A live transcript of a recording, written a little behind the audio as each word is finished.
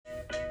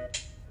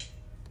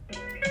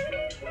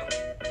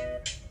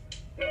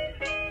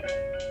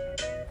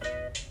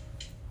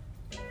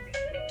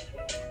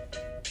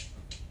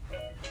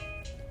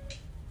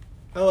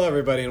Hello,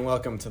 everybody, and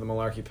welcome to the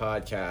Malarkey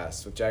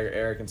Podcast with Jagger,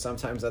 Eric, and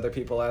sometimes other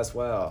people as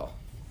well.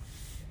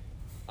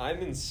 I'm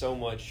in so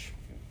much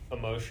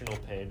emotional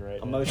pain right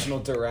now. Emotional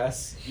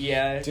duress.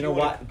 Yeah. Do you know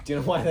why? Do you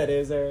know why that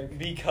is, Eric?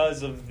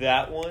 Because of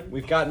that one.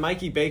 We've got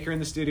Mikey Baker in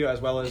the studio as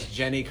well as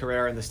Jenny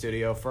Carrera in the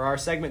studio for our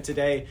segment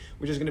today,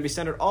 which is going to be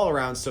centered all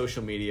around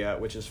social media,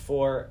 which is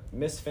for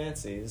Miss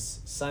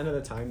Fancy's Sign of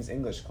the Times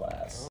English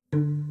class.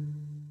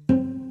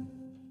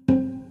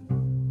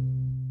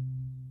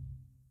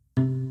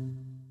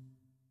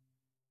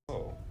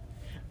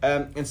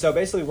 And so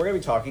basically we're going to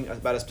be talking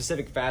about a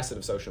specific facet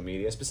of social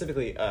media,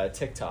 specifically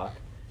TikTok,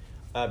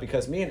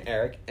 because me and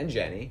Eric and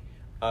Jenny,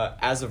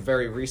 as of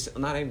very recent,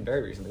 not even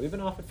very recently, we've been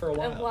off it for a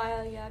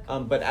while. Yeah.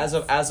 But as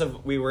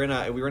of we were in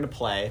a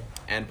play,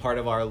 and part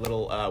of our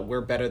little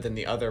we're better than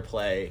the other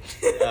play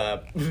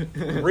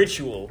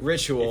ritual,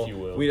 if you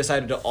will. We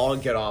decided to all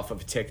get off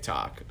of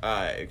TikTok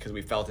because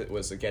we felt it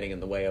was getting in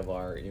the way of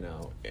our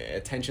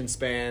attention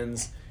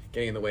spans,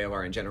 getting in the way of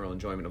our general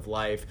enjoyment of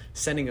life,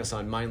 sending us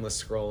on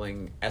mindless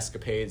scrolling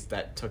escapades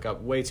that took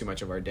up way too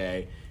much of our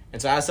day. And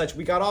so as such,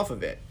 we got off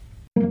of it.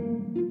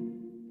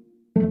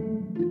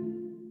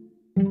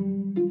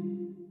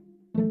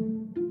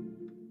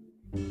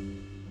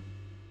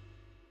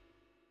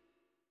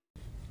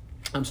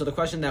 So the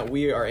question that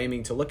we are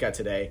aiming to look at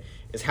today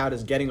is how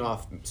does getting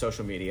off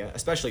social media,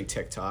 especially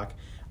TikTok,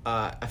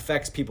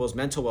 affects people's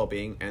mental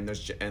well-being and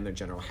their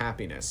general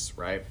happiness,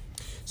 right?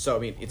 So I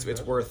mean, it's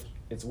worth,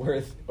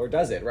 or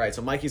does it, right?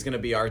 So Mikey's going to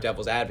be our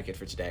devil's advocate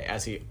for today,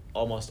 as he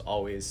almost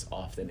always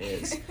often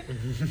is.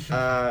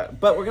 But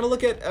we're going to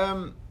look at,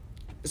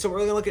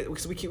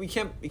 because we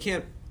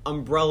can't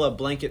umbrella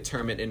blanket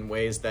term it in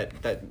ways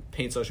that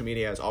paint social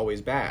media as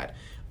always bad.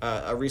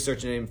 A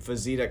researcher named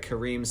Fazita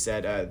Karim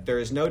said, there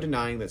is no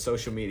denying that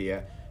social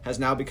media has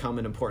now become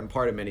an important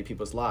part of many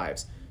people's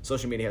lives.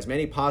 Social media has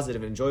many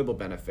positive and enjoyable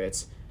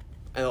benefits,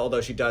 and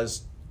although she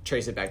does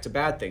trace it back to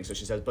bad things. So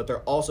she says, but there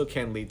also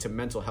can lead to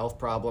mental health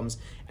problems,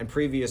 and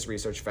previous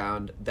research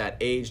found that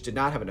age did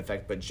not have an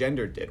effect, but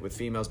gender did, with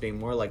females being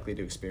more likely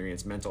to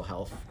experience mental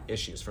health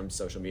issues from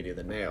social media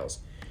than males.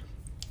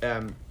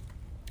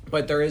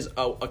 But there is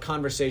a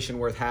conversation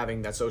worth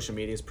having that social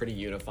media is pretty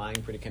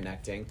unifying, pretty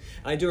connecting.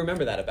 And I do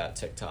remember that about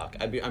TikTok.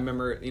 I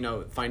remember,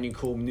 finding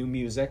cool new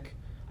music.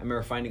 I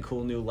remember finding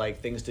cool new,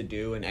 things to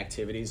do and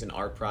activities and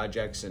art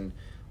projects and,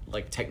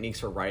 techniques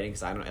for writing.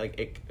 Because I don't,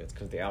 it's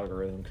because the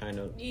algorithm kind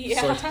of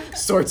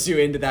sorts you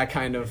into that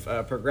kind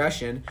of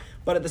progression.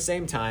 But at the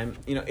same time,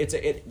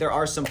 there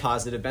are some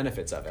positive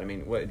benefits of it. I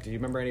mean, do you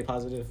remember any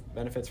positive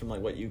benefits from,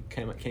 what you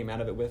came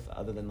out of it with,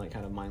 other than,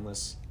 kind of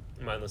mindless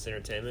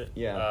entertainment?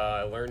 Yeah.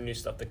 I learned new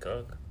stuff to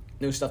cook.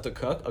 New stuff to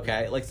cook?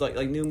 Okay.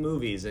 Like new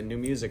movies and new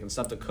music and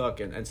stuff to cook.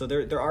 And so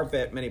there are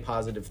many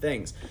positive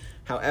things.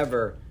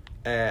 However,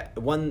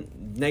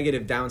 one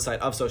negative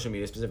downside of social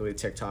media, specifically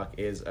TikTok,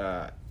 is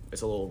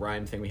it's a little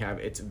rhyme thing we have.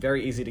 It's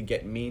very easy to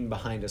get mean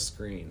behind a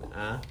screen.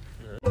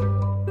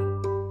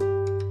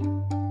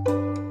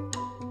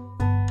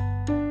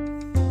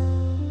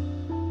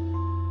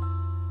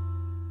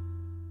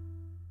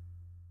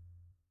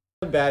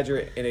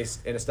 Badger, in a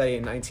study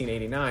in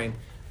 1989,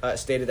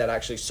 stated that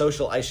actually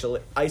social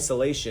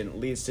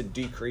isolation leads to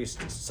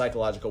decreased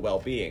psychological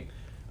well-being.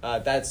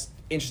 That's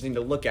interesting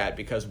to look at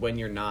because when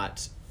you're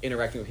not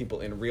interacting with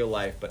people in real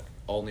life but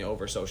only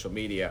over social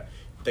media,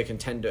 they can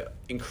tend to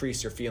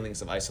increase your feelings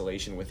of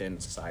isolation within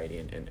society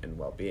and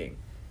well-being.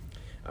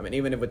 And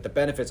even with the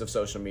benefits of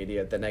social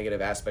media, the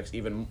negative aspects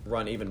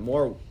run even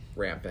more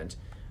rampant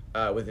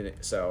within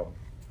it. So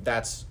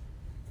that's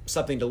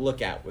something to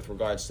look at with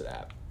regards to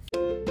that.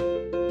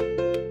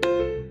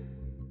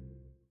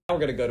 We're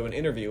going to go to an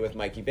interview with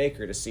Mikey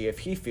Baker to see if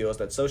he feels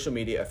that social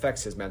media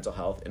affects his mental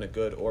health in a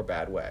good or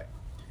bad way.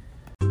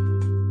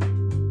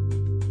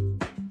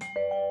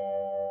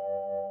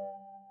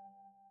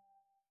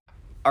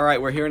 All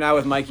right, we're here now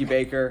with Mikey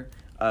Baker,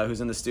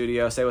 who's in the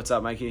studio. Say what's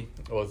up, Mikey.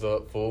 What's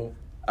up, fool?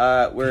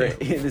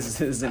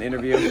 This is an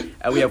interview.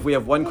 We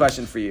have one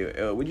question for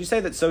you. Would you say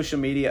that social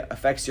media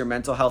affects your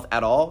mental health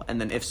at all? And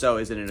then if so,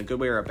 is it in a good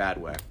way or a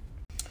bad way?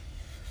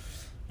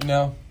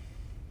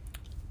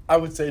 I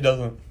would say it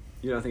doesn't.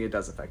 You don't think it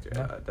does affect it?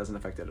 No. It doesn't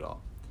affect it at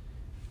all.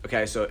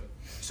 Okay, so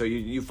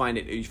you find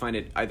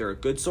it either a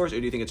good source, or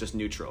do you think it's just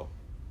neutral?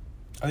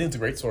 I think it's a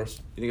great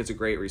source. You think it's a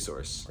great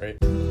resource? Great.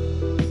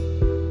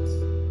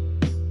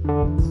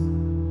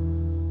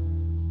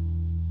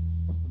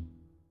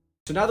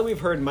 So now that we've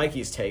heard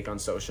Mikey's take on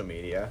social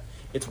media,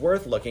 it's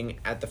worth looking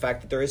at the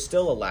fact that there is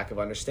still a lack of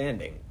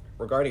understanding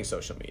regarding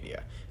social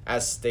media,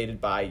 as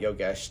stated by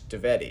Yogesh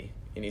Dwivedi.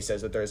 And he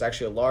says that there is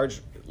actually a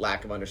large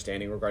lack of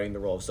understanding regarding the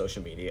role of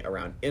social media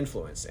around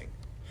influencing.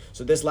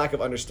 So this lack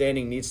of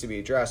understanding needs to be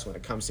addressed when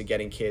it comes to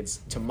getting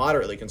kids to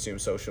moderately consume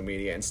social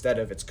media instead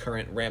of its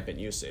current rampant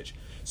usage.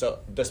 So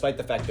despite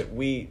the fact that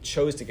we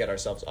chose to get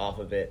ourselves off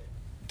of it,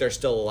 there's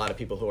still a lot of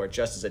people who are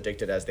just as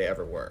addicted as they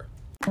ever were.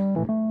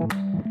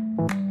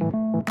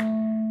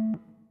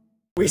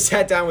 We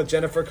sat down with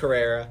Jennifer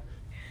Carrera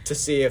to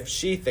see if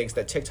she thinks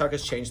that TikTok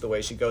has changed the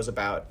way she goes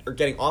about, or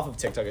getting off of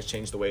TikTok has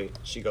changed the way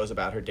she goes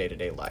about her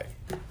day-to-day life.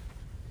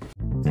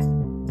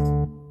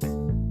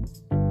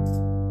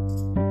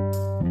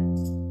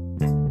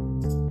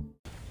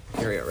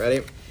 Here we go.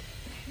 Ready?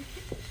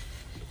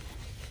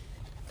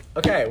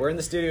 Okay, we're in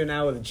the studio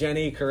now with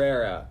Jenny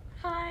Carrera.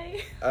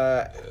 Hi.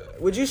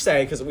 Would you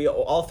say, because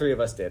all three of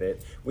us did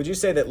it, would you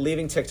say that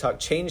leaving TikTok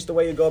changed the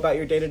way you go about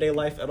your day-to-day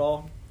life at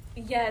all?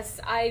 Yes,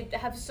 I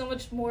have so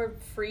much more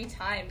free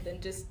time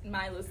than just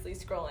mindlessly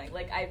scrolling.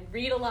 Like, I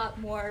read a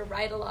lot more,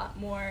 write a lot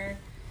more,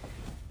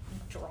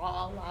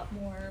 draw a lot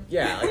more.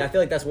 Yeah, like I feel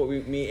like that's what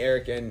me,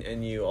 Eric,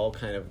 and you all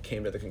kind of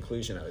came to the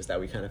conclusion of, is that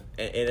we kind of,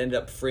 it ended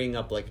up freeing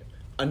up, like,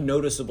 a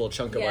noticeable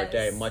chunk of our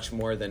day, much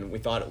more than we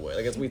thought it would.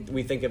 Like,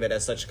 we think of it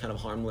as such kind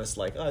of harmless,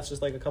 like, oh, it's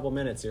just like a couple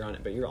minutes you're on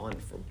it, but you're on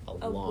it for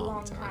a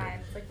long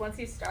time. Like, once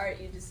you start,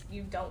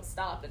 you don't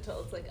stop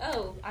until it's like,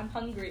 oh, I'm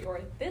hungry,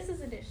 or this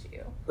is an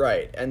issue.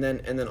 Right, and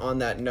then on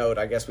that note,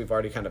 I guess we've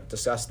already kind of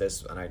discussed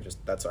this, and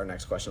that's our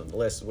next question on the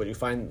list. Would you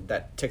find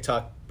that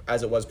TikTok,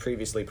 as it was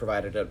previously,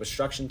 provided a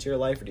restriction to your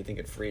life, or do you think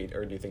it freed,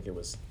 or do you think it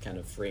was kind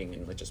of freeing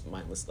and like just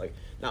mindless, like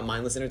not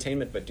mindless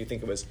entertainment, but do you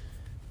think it was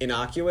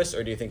innocuous,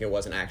 or do you think it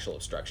was an actual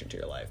obstruction to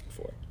your life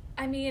before?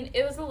 I mean,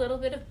 it was a little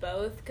bit of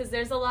both, because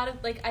there's a lot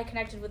of, like, I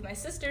connected with my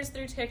sisters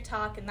through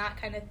TikTok and that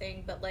kind of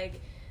thing, but,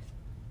 like,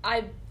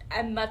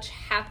 I'm much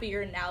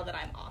happier now that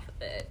I'm off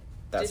of it.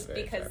 That's just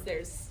because fair.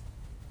 There's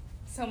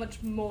so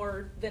much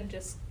more than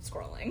just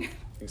scrolling.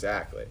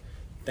 Exactly.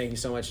 Thank you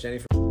so much, Jenny.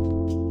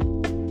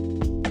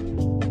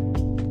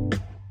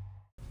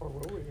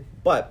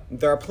 But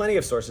there are plenty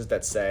of sources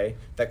that say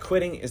that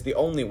quitting is the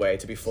only way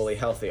to be fully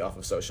healthy off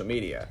of social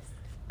media.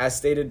 As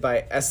stated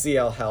by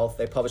SCL Health,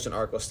 they published an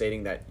article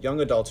stating that young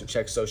adults who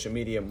check social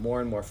media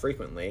more and more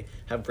frequently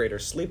have greater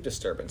sleep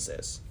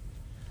disturbances.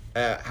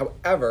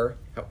 However,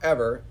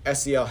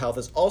 SCL Health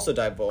has also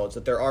divulged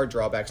that there are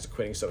drawbacks to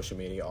quitting social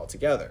media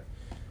altogether.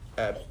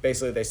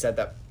 Basically, they said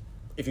that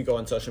if you go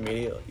on social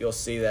media, you'll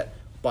see that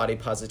body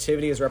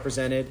positivity is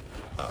represented,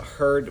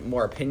 heard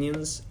more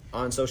opinions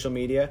on social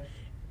media,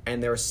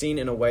 and they were seen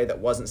in a way that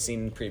wasn't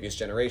seen in previous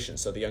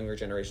generations. So the younger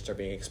generations are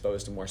being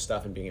exposed to more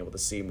stuff and being able to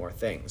see more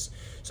things.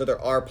 So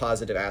there are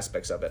positive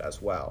aspects of it as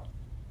well.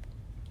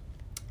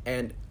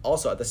 And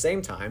also, at the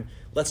same time,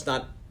 let's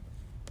not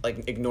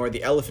ignore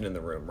the elephant in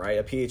the room, right?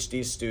 A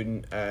PhD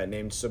student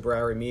named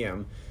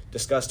Subramaniam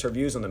discussed her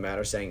views on the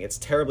matter, saying it's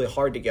terribly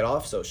hard to get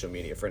off social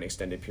media for an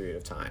extended period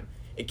of time.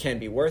 It can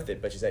be worth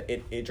it, but she said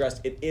it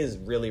is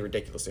really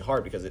ridiculously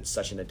hard because it's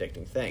such an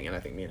addicting thing. And I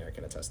think me and Eric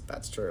can attest that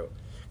that's true.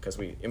 Because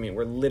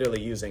we're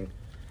literally using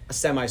a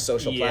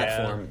semi-social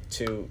platform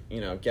to,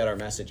 get our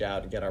message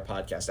out and get our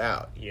podcast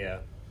out. Yeah.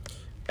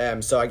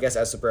 So I guess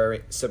as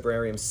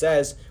Subramaniam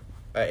says,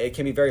 it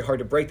can be very hard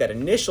to break that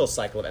initial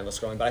cycle of endless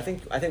scrolling. But I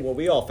think what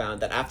we all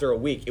found, that after a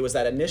week, it was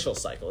that initial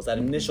cycle, it was that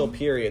initial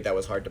period that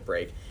was hard to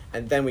break,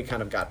 and then we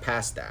kind of got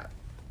past that.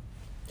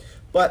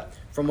 But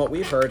from what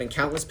we've heard in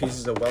countless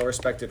pieces of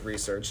well-respected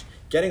research,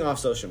 getting off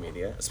social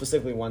media,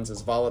 specifically ones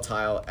as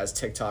volatile as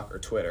TikTok or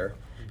Twitter,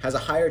 has a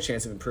higher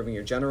chance of improving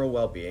your general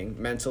well-being,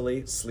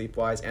 mentally,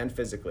 sleep-wise, and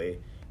physically,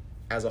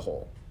 as a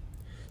whole.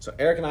 So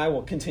Eric and I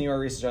will continue our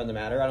research on the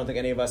matter. I don't think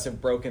any of us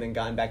have broken and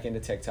gone back into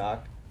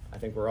TikTok. I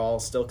think we're all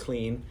still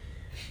clean.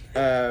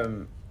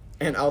 And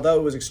although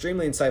it was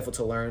extremely insightful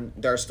to learn,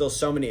 there are still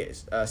so many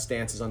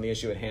stances on the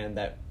issue at hand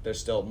that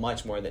there's still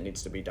much more that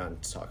needs to be done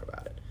to talk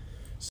about it.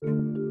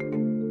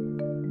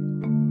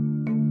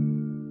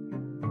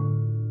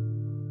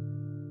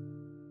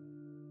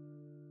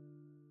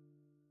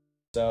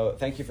 So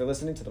thank you for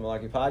listening to the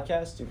Malarkey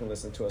Podcast. You can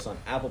listen to us on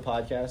Apple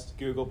Podcast,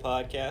 Google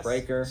Podcast,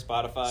 Breaker,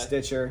 Spotify,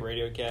 Stitcher,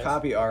 RadioCast,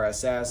 Copy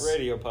RSS,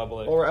 Radio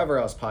Public, or wherever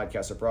else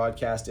podcasts are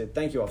broadcasted.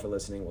 Thank you all for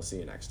listening. We'll see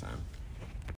you next time.